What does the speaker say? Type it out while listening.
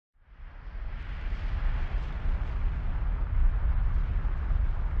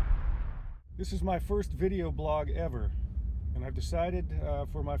This is my first video blog ever, and I've decided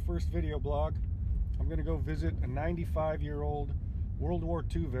for my first video blog I'm going to go visit a 95-year-old World War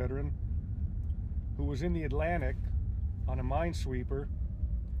II veteran who was in the Atlantic on a minesweeper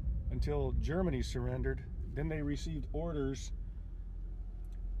until Germany surrendered. Then they received orders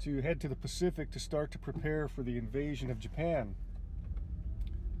to head to the Pacific to start to prepare for the invasion of Japan.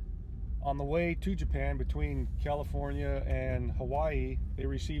 On the way to Japan, between California and Hawaii, they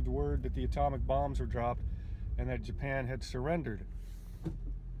received word that the atomic bombs were dropped and that Japan had surrendered.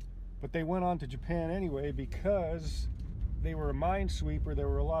 But they went on to Japan anyway because they were a minesweeper. There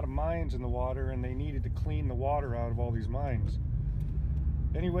were a lot of mines in the water and they needed to clean the water out of all these mines.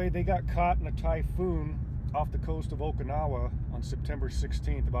 Anyway, they got caught in a typhoon off the coast of Okinawa on September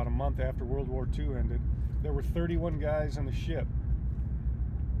 16th, about a month after World War II ended. There were 31 guys on the ship.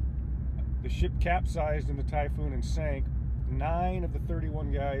 The ship capsized in the typhoon and sank. 9 of the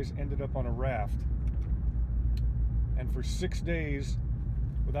 31 guys ended up on a raft. And for 6 days,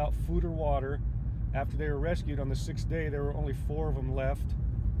 without food or water, after they were rescued on the 6th day, there were only 4 of them left.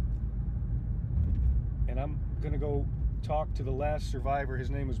 And I'm gonna go talk to the last survivor. His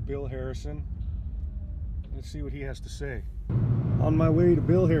name is Bill Harrison. Let's see what he has to say. On my way to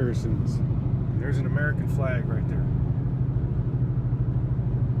Bill Harrison's. There's an American flag right there.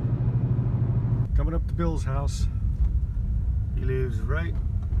 Coming up to Bill's house. He lives right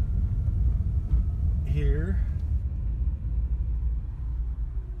here.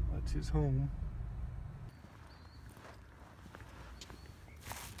 That's his home.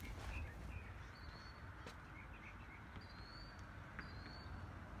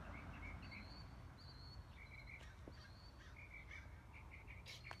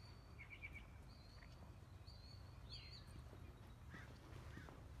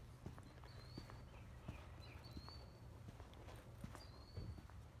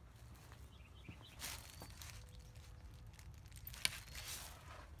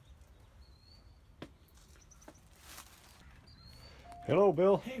 Hello,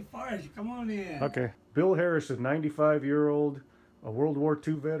 Bill. Hey, Forrest, come on in. Okay. Bill Harrison, 95-year-old, a World War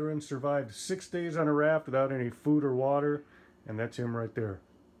II veteran, survived 6 days on a raft without any food or water, and that's him right there.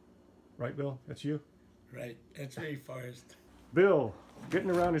 Right, Bill? That's you? Right, that's me, Forrest. Bill, getting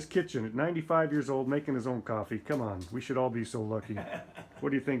around his kitchen at 95 years old, making his own coffee. Come on, we should all be so lucky. What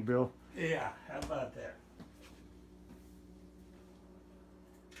do you think, Bill? Yeah, how about that?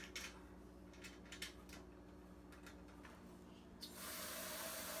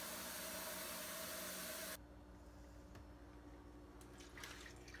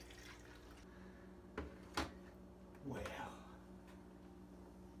 Well,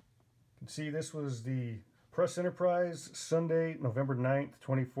 You can see this was the Press Enterprise, Sunday, November 9th,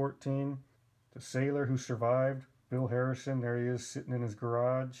 2014. The sailor who survived, Bill Harrison. There he is sitting in his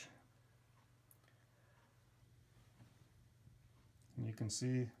garage. And you can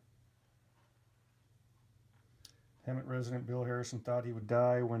see Hemet resident Bill Harrison thought he would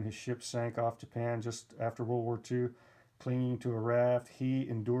die when his ship sank off Japan just after World War II. Clinging to a raft, he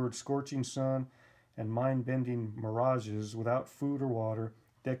endured scorching sun and mind-bending mirages without food or water.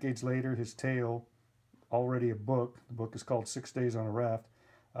 Decades later, his tale, already a book, the book is called 6 Days on a Raft,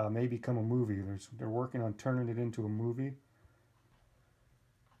 may become a movie. They're working on turning it into a movie.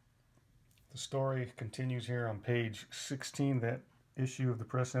 The story continues here on page 16, that issue of the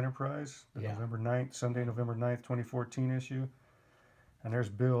Press Enterprise, the November 9th, Sunday, November 9th, 2014 issue. And there's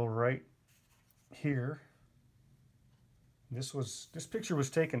Bill right here. This picture was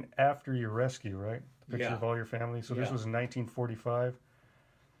taken after your rescue, right? The picture of all your family. So this was in 1945.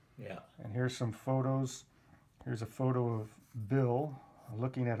 yeah. And here's some photos. Here's a photo of Bill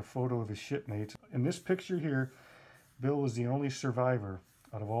looking at a photo of his shipmates. In this picture here, Bill was the only survivor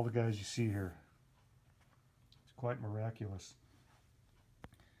out of all the guys you see here. It's quite miraculous.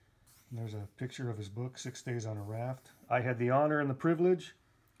 And there's a picture of his book, 6 Days on a Raft. I had the honor and the privilege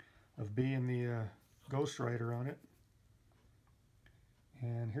of being the ghostwriter on it.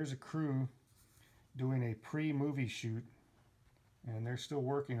 And here's a crew doing a pre-movie shoot, and they're still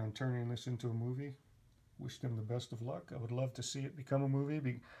working on turning this into a movie. Wish them the best of luck. I would love to see it become a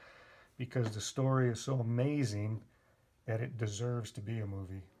movie because the story is so amazing that it deserves to be a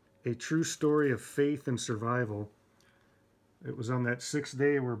movie. A true story of faith and survival. It was on that 6th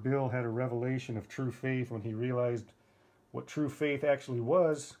day where Bill had a revelation of true faith. When he realized what true faith actually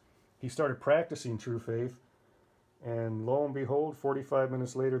was, he started practicing true faith. And lo and behold, 45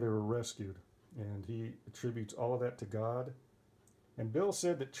 minutes later, they were rescued. And he attributes all of that to God. And Bill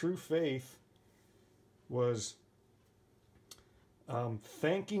said that true faith was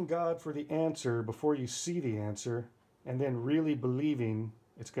thanking God for the answer before you see the answer, and then really believing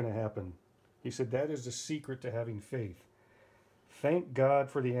it's going to happen. He said that is the secret to having faith. Thank God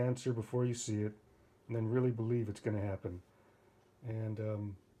for the answer before you see it, and then really believe it's going to happen.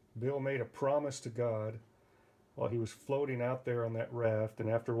 And Bill made a promise to God while he was floating out there on that raft, and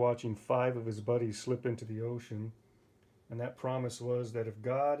after watching 5 of his buddies slip into the ocean. And that promise was that if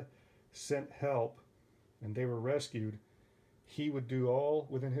God sent help and they were rescued, he would do all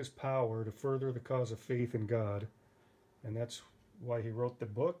within his power to further the cause of faith in God. And that's why he wrote the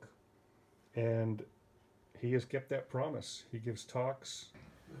book. And he has kept that promise. He gives talks.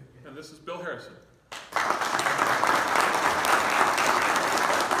 And this is Bill Harrison.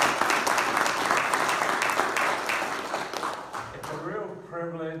 It's a real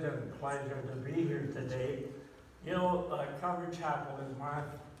privilege and pleasure to be here today. You know, Calvary Chapel is my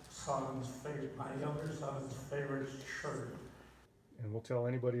younger son's favorite church. And we'll tell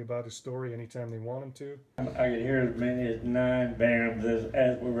anybody about his story anytime they want him to. I could hear as many as 9 bands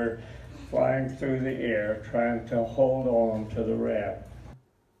as we were flying through the air, trying to hold on to the raft.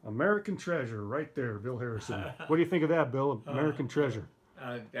 American Treasure, right there, Bill Harrison. What do you think of that, Bill? American Treasure.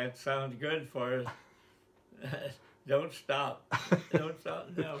 That sounds good for us. Don't stop. Don't stop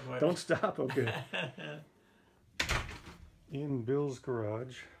now. Don't stop, okay. In Bill's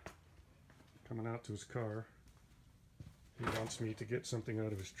garage, coming out to his car, he wants me to get something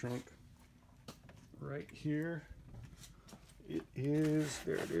out of his trunk. Right here, it is,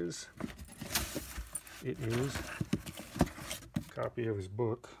 there it is. It is a copy of his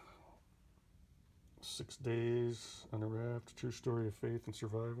book, 6 Days on a Raft, True Story of Faith and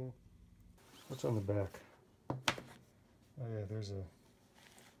Survival. What's on the back? Oh yeah, there's a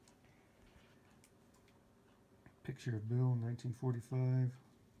picture of Bill in 1945.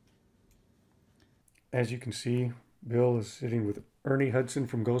 As you can see, Bill is sitting with Ernie Hudson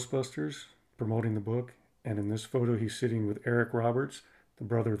from Ghostbusters, promoting the book. And in this photo, he's sitting with Eric Roberts, the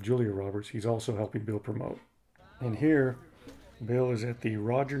brother of Julia Roberts. He's also helping Bill promote. And here, Bill is at the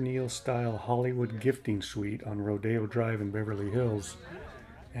Roger Neal style Hollywood gifting suite on Rodeo Drive in Beverly Hills.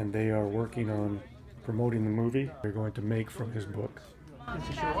 And they are working on promoting the movie they're going to make from his book.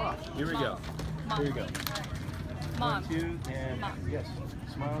 To show off. Here we go. Mom. Here we go. Mom. 1, 2, and Mom. yes.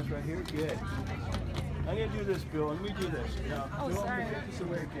 Smiles right here. Good. I'm gonna do this, Bill. Let me do this. Now, Oh, Bill, sorry. take this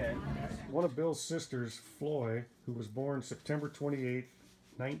away again. One of Bill's sisters, Floy, who was born September 28,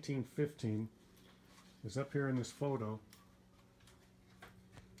 1915, is up here in this photo.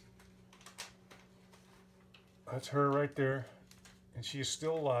 That's her right there. And she is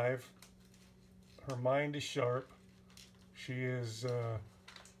still alive. Her mind is sharp. She is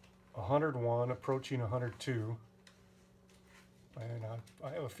 101, approaching 102. And I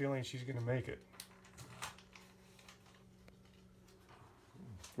have a feeling she's going to make it.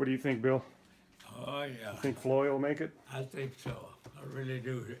 What do you think, Bill? Oh, yeah. You think Floy will make it? I think so. I really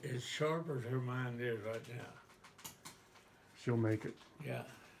do. As sharp as her mind is right now. She'll make it. Yeah.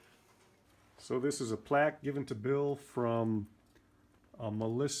 So this is a plaque given to Bill from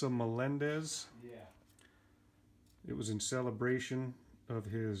Melissa Melendez. Yeah. It was in celebration of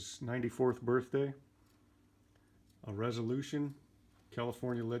his 94th birthday. A resolution,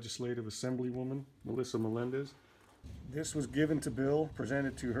 California Legislative Assemblywoman Melissa Melendez. This was given to Bill,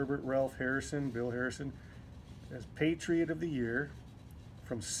 presented to Herbert Ralph Harrison, Bill Harrison, as Patriot of the Year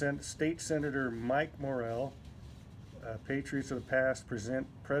from State Senator Mike Morrell. Patriots of the past, present,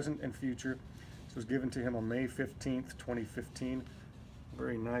 and future. This was given to him on May 15th, 2015.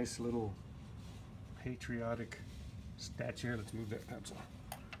 Very nice little patriotic statue here. Let's move that pencil.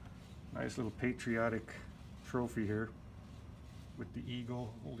 Nice little patriotic trophy here with the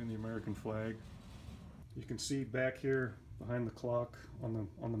eagle holding the American flag. You can see back here behind the clock on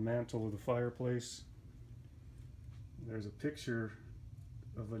the mantle of the fireplace, there's a picture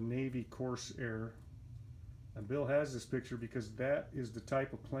of a Navy Corsair. And Bill has this picture because that is the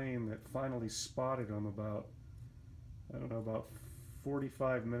type of plane that finally spotted him about, I don't know, about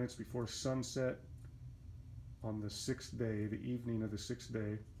 45 minutes before sunset on the 6th day, the evening of the 6th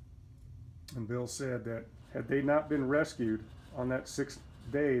day. And Bill said that had they not been rescued on that 6th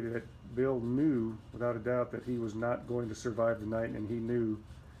day, that Bill knew without a doubt that he was not going to survive the night, and he knew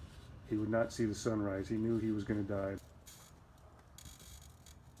he would not see the sunrise. He knew he was going to die.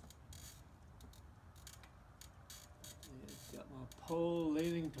 It's got my pole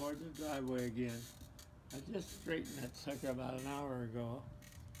leaning toward the driveway again. I just straightened that sucker about an hour ago.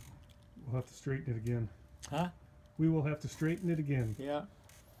 We'll have to straighten it again. Huh? We will have to straighten it again. Yeah.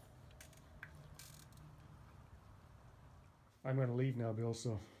 I'm going to leave now, Bill,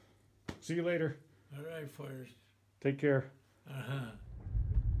 so see you later. All right, Forrest. Take care. Uh-huh.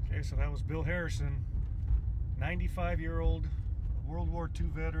 Okay, so that was Bill Harrison, 95-year-old World War II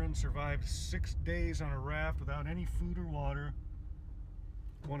veteran, survived 6 days on a raft without any food or water.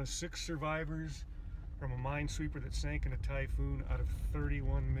 One of 6 survivors from a minesweeper that sank in a typhoon out of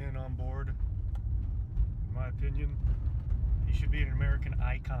 31 men on board. In my opinion, he should be an American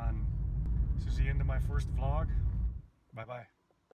icon. This is the end of my first vlog. Bye-bye.